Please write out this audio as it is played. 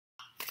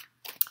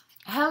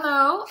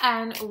Hello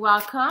and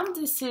welcome.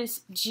 This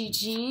is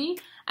Gigi,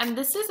 and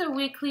this is a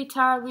weekly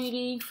tarot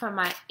reading for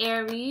my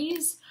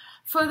Aries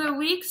for the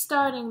week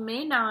starting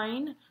May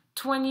 9,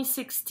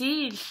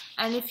 2016.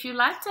 And if you'd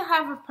like to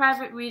have a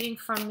private reading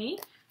from me,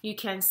 you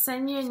can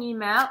send me an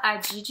email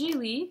at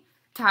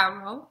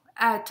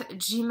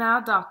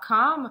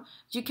gigileetarot@gmail.com.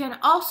 You can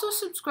also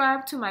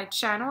subscribe to my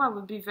channel. I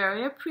would be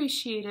very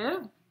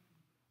appreciative.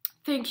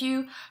 Thank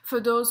you for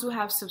those who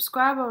have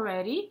subscribed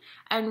already,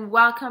 and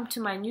welcome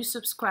to my new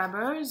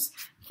subscribers.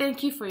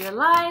 Thank you for your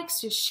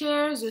likes, your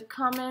shares, your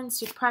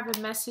comments, your private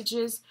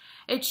messages.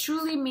 It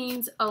truly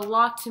means a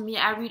lot to me.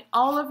 I read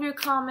all of your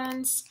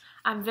comments.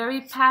 I'm very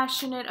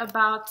passionate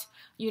about,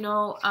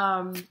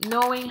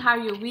 knowing how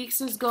your weeks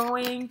is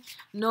going,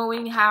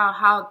 knowing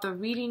how the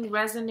reading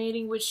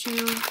resonating with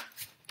you.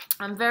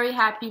 I'm very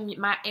happy.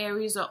 My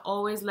Aries are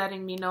always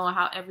letting me know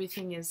how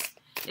everything is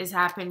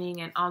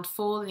happening and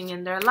unfolding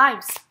in their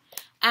lives.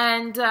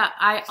 And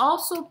I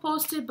also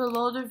posted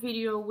below the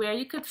video where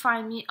you could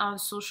find me on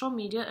social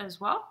media as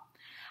well.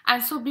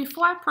 And so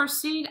before I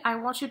proceed, I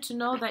want you to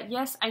know that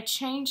yes, I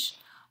changed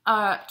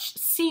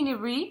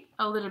scenery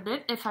a little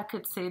bit, if I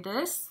could say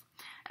this.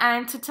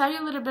 And to tell you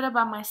a little bit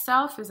about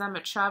myself is I'm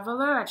a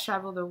traveler. I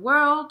travel the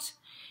world,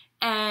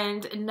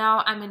 and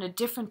now I'm in a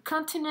different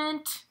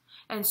continent.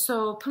 And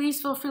so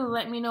please feel free to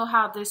let me know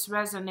how this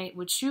resonates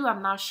with you.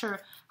 I'm not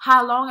sure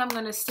how long I'm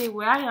going to stay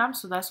where I am,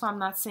 so that's why I'm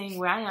not saying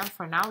where I am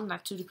for now,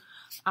 not to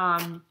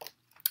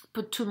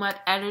put too much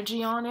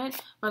energy on it.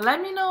 But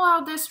let me know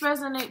how this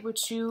resonates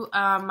with you,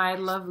 my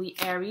lovely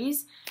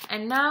Aries.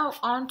 And now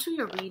on to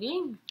your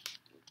reading.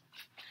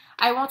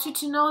 I want you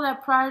to know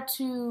that prior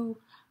to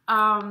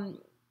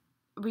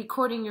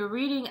recording your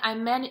reading, I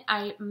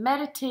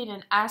meditate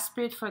and ask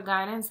Spirit for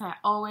guidance. I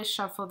always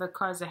shuffle the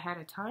cards ahead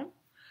of time.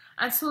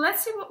 And so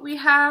let's see what we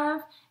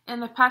have in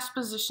the past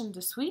position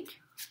this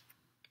week.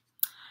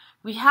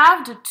 We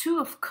have the Two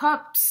of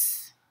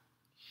Cups.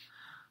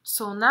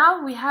 So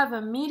now we have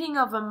a meeting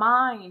of a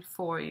mind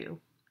for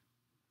you.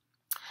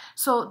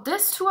 So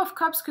this Two of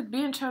Cups could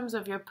be in terms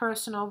of your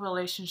personal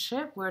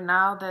relationship, where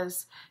now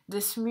there's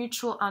this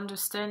mutual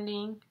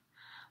understanding,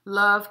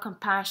 love,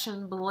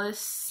 compassion,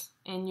 bliss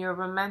in your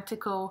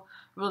romantical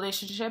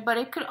relationship. But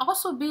it could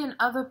also be in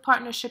other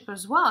partnership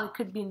as well. It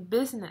could be in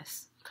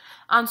business.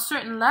 On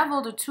certain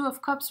level, the Two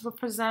of Cups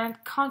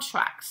represent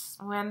contracts.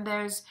 When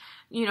there's,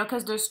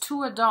 because there's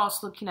two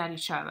adults looking at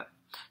each other.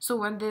 So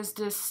when there's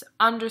this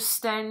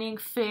understanding,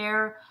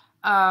 fair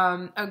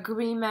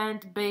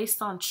agreement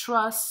based on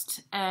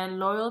trust and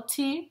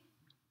loyalty,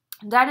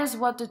 that is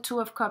what the Two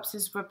of Cups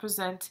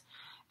represents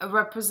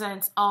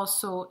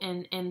also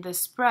in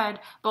this spread.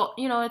 But,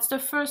 it's the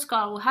first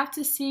card. We'll have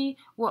to see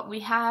what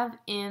we have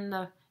in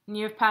the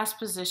near past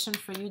position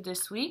for you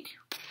this week.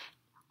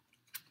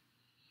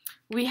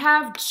 We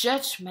have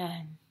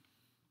Judgment,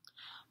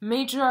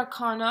 Major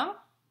Arcana.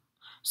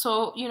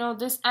 So,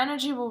 this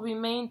energy will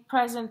remain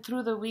present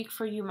through the week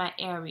for you, my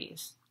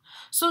Aries.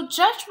 So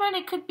Judgment,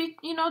 it could be,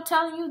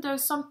 telling you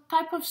there's some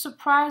type of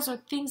surprise or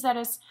things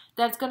that's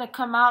going to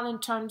come out in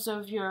terms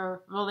of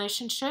your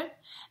relationship.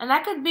 And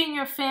that could be in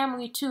your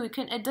family too.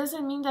 It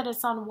doesn't mean that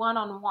it's on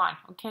one-on-one,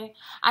 okay?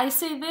 I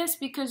say this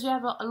because you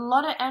have a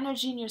lot of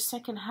energy in your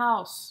second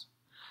house.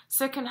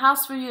 Second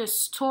house for you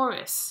is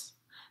Taurus.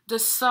 The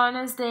sun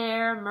is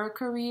there,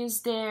 Mercury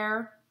is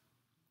there,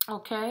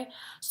 okay?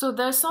 So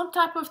there's some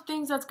type of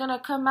things that's going to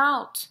come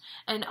out.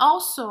 And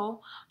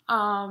also,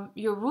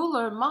 your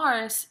ruler,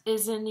 Mars,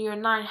 is in your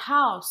ninth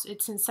house.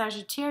 It's in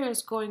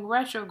Sagittarius going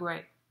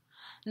retrograde.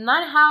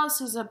 Ninth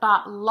house is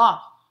about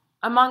law,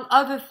 among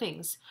other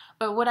things.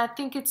 But what I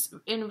think it's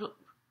in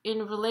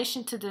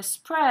relation to this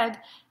spread,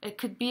 it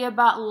could be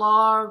about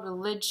law,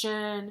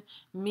 religion,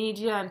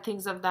 media, and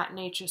things of that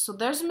nature. So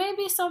there's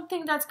maybe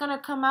something that's going to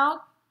come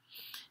out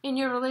in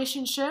your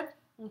relationship,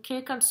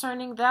 okay,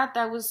 concerning that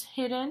was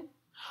hidden.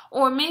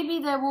 Or maybe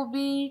there will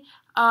be,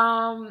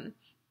 how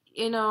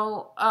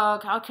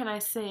can I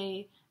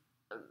say,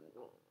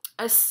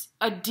 a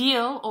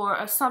deal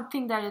or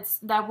something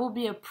that will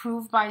be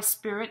approved by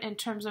Spirit in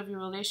terms of your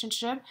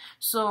relationship.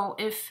 So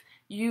if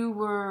you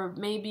were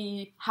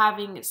maybe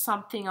having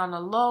something on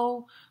a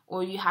low,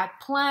 or you had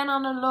plan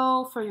on a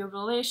low for your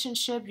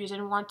relationship, you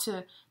didn't want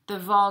to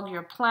divulge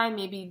your plan,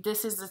 maybe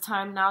this is the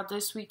time now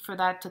this week for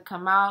that to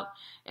come out.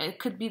 It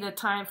could be the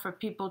time for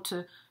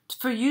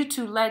you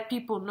to let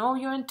people know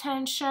your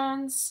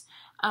intentions,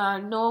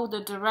 know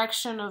the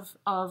direction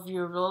of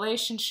your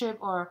relationship,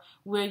 or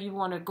where you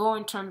want to go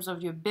in terms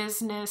of your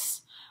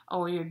business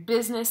or your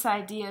business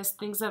ideas,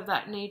 things of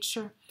that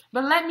nature.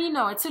 But let me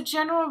know. It's a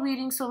general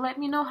reading, so let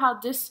me know how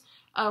this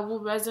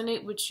will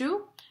resonate with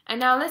you.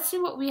 And now let's see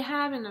what we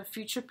have in the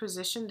future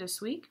position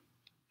this week.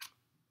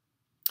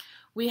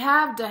 We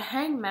have the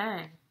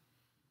Hangman,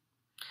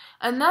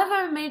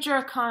 another major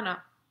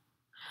arcana.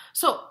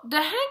 So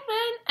the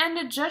Hangman and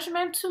the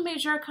Judgment, two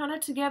major arcana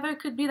together,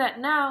 could be that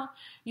now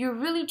you're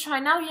really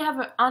trying, now you have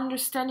an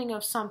understanding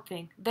of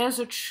something. There's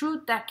a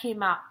truth that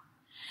came out.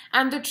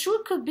 And the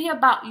truth could be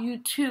about you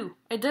too.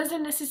 It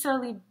doesn't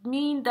necessarily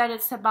mean that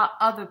it's about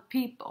other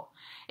people.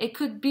 It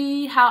could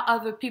be how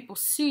other people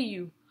see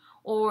you.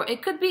 Or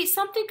it could be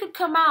something could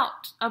come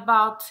out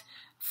about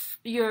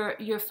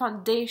your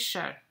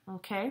foundation,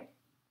 okay?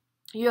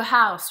 Your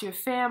house, your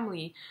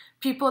family,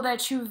 people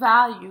that you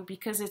value,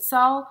 because it's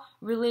all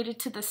related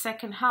to the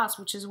second house,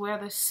 which is where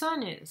the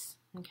sun is,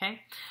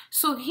 okay?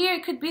 So here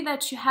it could be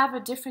that you have a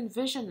different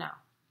vision now.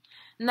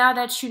 Now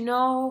that you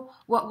know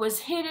what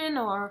was hidden,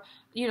 or,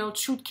 you know,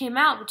 truth came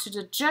out, which is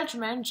the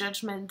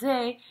judgment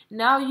day,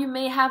 now you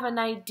may have an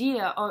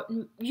idea, or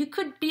you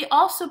could be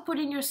also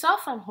putting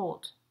yourself on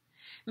hold.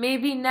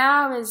 Maybe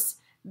now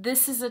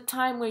this is a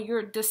time where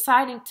you're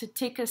deciding to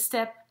take a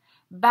step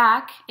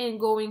back in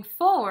going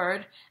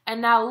forward,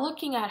 and now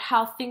looking at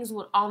how things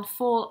would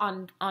unfold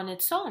on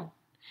its own.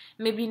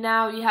 Maybe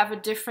now you have a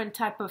different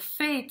type of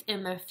faith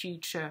in the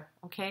future,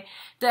 okay?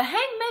 The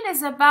Hangman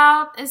is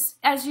about,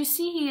 as you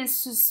see, he is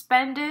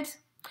suspended.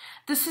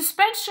 The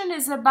suspension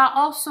is about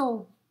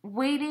also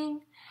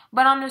waiting,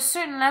 but on a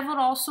certain level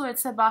also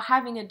it's about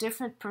having a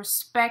different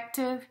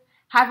perspective,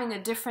 having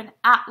a different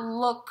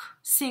outlook,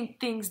 seeing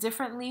things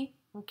differently,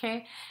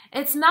 okay?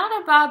 It's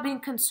not about being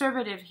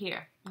conservative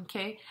here,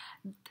 okay?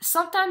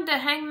 Sometimes the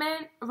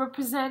Hangman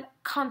represent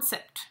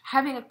concept,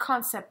 having a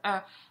concept,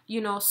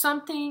 you know,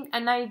 something,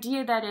 an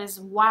idea that is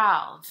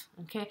wild,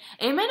 okay?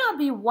 It may not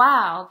be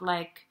wild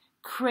like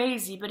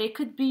crazy, but it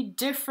could be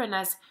different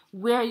as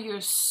where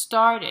you're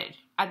started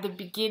at the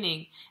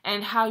beginning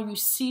and how you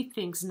see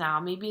things now.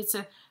 Maybe it's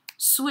a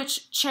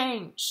switch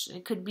change.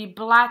 It could be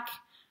black,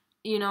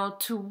 you know,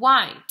 to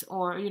white,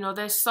 or, you know,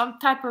 there's some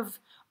type of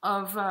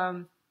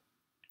a,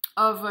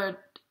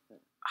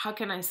 how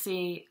can I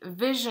say,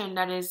 vision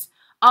that is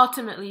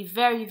ultimately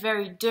very,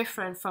 very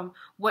different from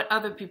what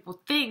other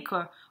people think,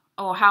 or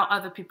how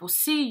other people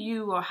see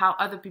you, or how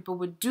other people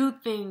would do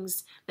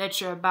things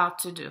that you're about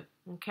to do,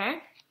 okay?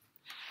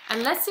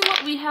 And let's see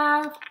what we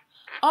have.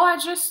 Oh, I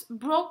just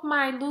broke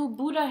my little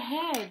Buddha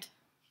head.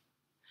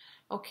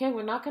 Okay,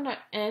 we're not going to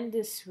end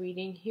this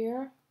reading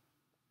here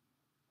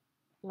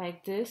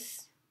like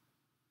this.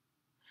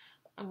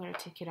 I'm going to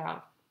take it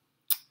out.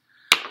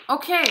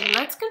 Okay,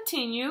 let's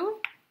continue.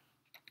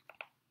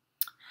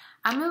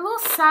 I'm a little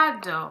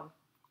sad though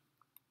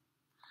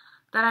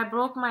that I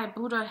broke my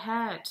Buddha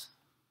head.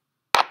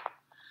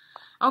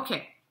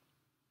 Okay,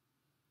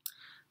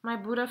 my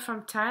Buddha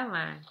from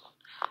Thailand.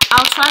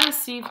 I'll try to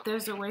see if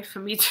there's a way for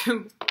me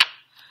to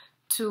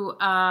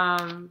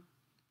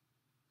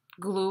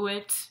glue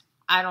it.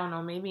 I don't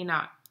know, maybe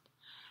not.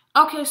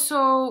 Okay,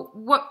 so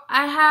what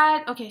I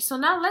had, okay, so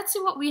now let's see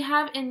what we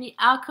have in the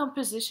outcome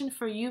position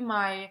for you,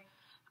 my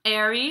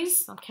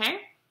Aries, okay?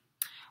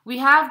 We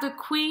have the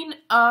Queen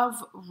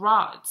of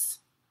Rods.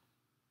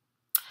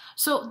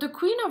 So the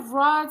Queen of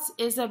Rods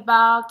is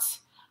about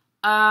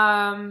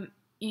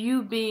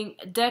you being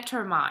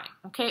determined,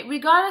 okay?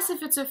 Regardless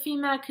if it's a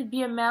female, it could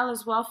be a male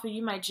as well for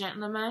you, my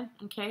gentleman,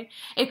 okay?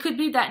 It could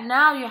be that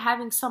now you're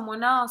having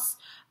someone else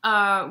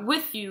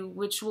with you,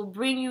 which will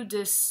bring you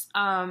this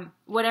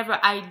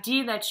whatever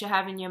idea that you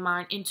have in your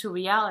mind into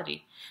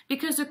reality.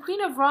 Because the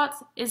Queen of Rods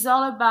is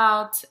all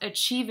about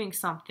achieving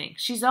something.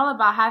 She's all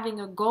about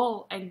having a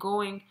goal and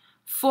going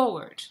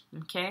forward,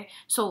 okay?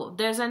 So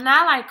there's an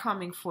ally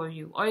coming for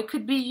you, or it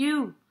could be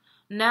you.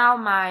 Now,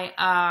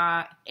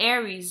 my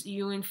Aries,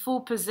 you in full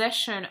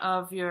possession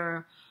of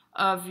yourself.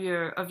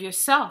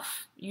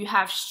 You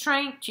have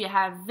strength, you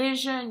have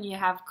vision, you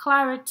have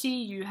clarity,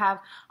 you have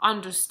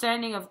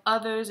understanding of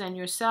others and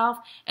yourself,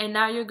 and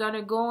now you're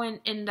gonna go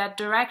in that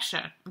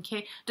direction.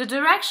 Okay, the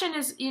direction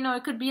is, you know,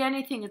 it could be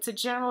anything. It's a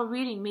general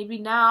reading. Maybe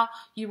now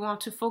you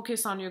want to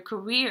focus on your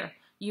career.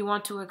 You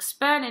want to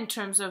expand in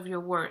terms of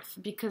your worth,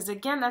 because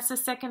again, that's the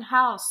second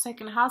house.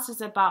 Second house is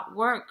about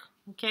work.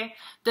 Okay,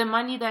 the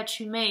money that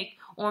you make,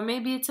 or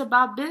maybe it's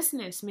about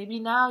business. Maybe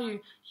now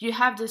you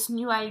have this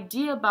new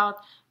idea about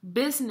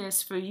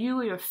business for you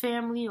or your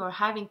family, or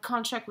having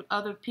contract with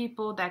other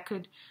people that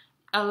could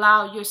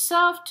allow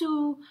yourself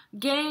to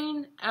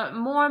gain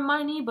more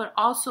money, but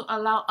also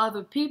allow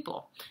other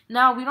people.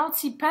 Now, we don't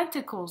see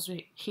pentacles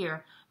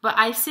here, but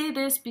I say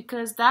this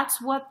because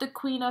that's what the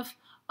Queen of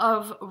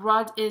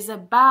Rods is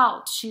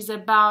about. She's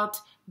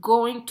about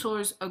going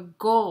towards a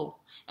goal.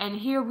 And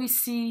here we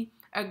see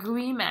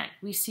agreement,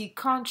 we see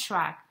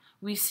contract,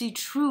 we see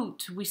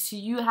truth, we see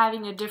you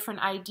having a different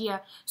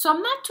idea. So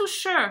I'm not too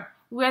sure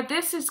where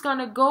this is going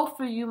to go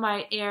for you,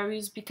 my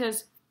Aries,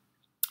 because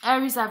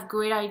Aries have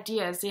great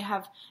ideas. They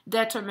have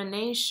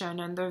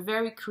determination and they're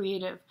very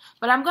creative.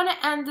 But I'm going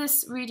to end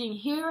this reading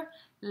here.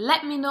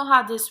 Let me know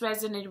how this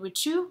resonated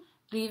with you.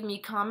 Leave me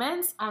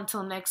comments.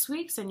 Until next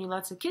week, send you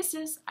lots of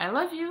kisses. I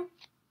love you.